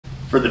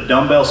For the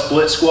dumbbell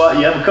split squat,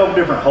 you have a couple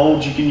different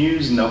holds you can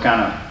use and they'll kind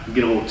of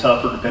get a little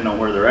tougher depending on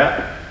where they're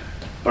at.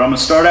 But I'm gonna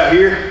start out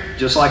here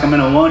just like I'm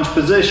in a lunge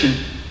position,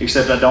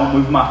 except I don't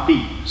move my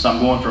feet. So I'm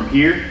going from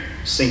here,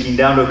 sinking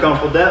down to a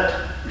comfortable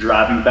depth,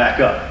 driving back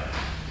up.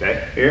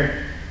 Okay,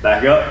 here,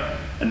 back up.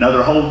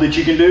 Another hold that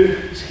you can do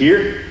is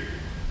here,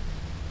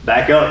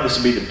 back up. This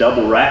will be the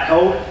double rack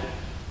hold.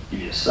 Give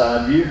you a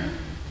side view.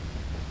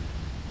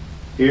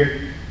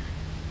 Here,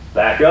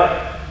 back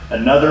up.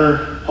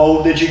 Another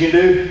hold that you can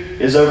do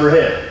is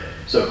overhead.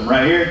 So from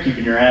right here,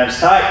 keeping your abs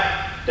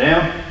tight,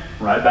 down,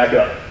 right back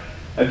up.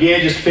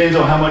 Again, just depends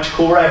on how much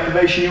core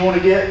activation you want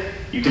to get.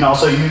 You can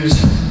also use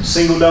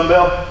single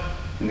dumbbell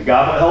in the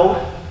goblet hold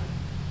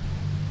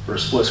for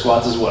split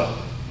squats as well.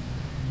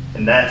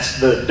 And that's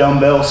the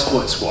dumbbell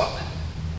split squat.